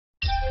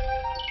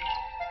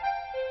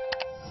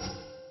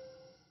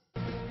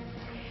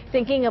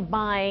Thinking of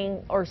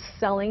buying or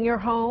selling your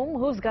home?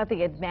 Who's got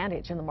the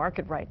advantage in the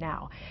market right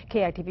now?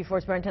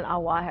 KITV4's Brenton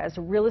Awa has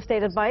real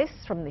estate advice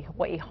from the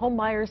Hawaii Home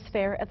Buyers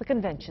Fair at the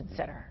Convention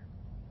Center.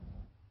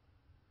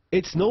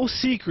 It's no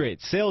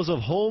secret, sales of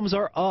homes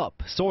are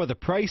up, so are the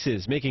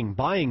prices, making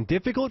buying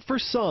difficult for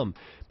some.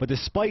 But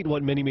despite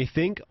what many may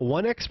think,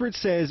 one expert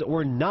says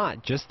we're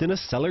not just in a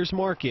seller's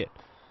market.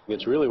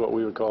 It's really what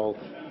we would call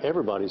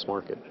everybody's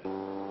market.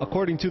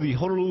 According to the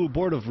Honolulu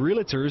Board of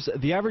Realtors,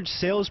 the average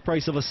sales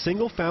price of a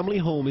single-family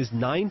home is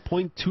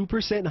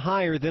 9.2%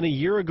 higher than a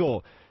year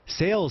ago.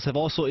 Sales have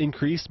also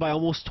increased by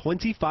almost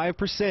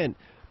 25%.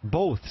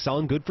 Both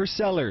sound good for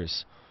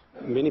sellers.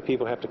 Many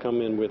people have to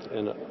come in with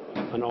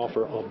an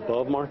offer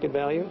above market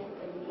value,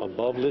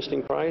 above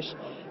listing price,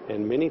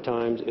 and many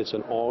times it's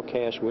an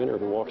all-cash winner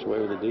who walks away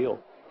with a deal.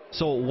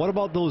 So what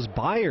about those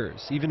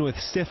buyers? Even with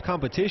stiff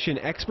competition,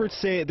 experts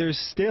say there's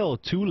still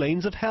two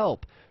lanes of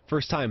help: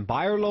 first-time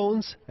buyer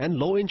loans and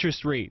low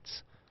interest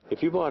rates.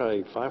 If you bought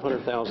a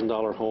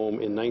 $500,000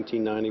 home in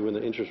 1990 when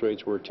the interest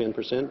rates were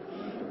 10%,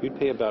 you'd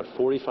pay about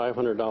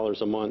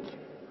 $4,500 a month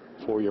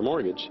for your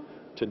mortgage.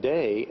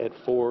 Today, at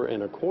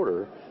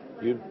 4.25%,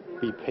 you'd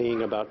be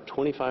paying about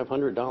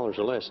 $2,500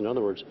 or less. In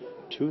other words,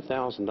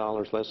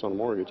 $2,000 less on a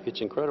mortgage.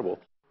 It's incredible.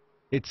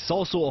 It's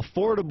also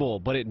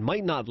affordable, but it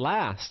might not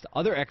last.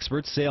 Other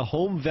experts say a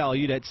home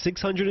valued at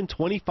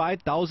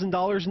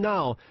 $625,000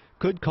 now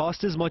could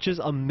cost as much as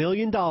 $1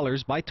 million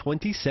by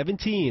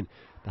 2017.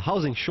 The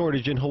housing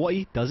shortage in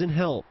Hawaii doesn't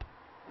help.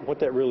 What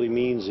that really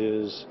means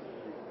is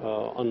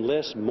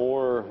unless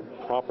more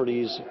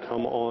properties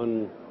come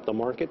on the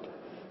market,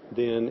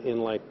 then in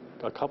like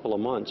a couple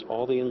of months,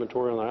 all the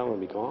inventory on the island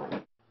will be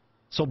gone.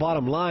 So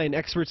bottom line,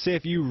 experts say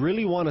if you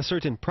really want a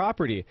certain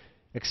property,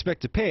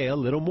 expect to pay a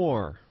little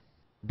more.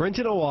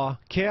 Brenton Awa,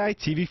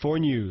 KITV4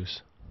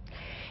 News.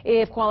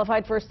 If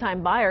qualified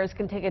first-time buyers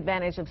can take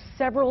advantage of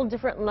several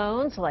different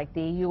loans like the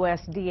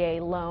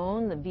USDA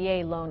loan, the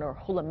VA loan, or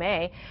Hula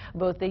Mai,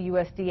 both the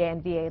USDA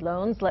and VA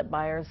loans let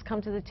buyers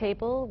come to the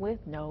table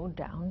with no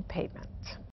down payment.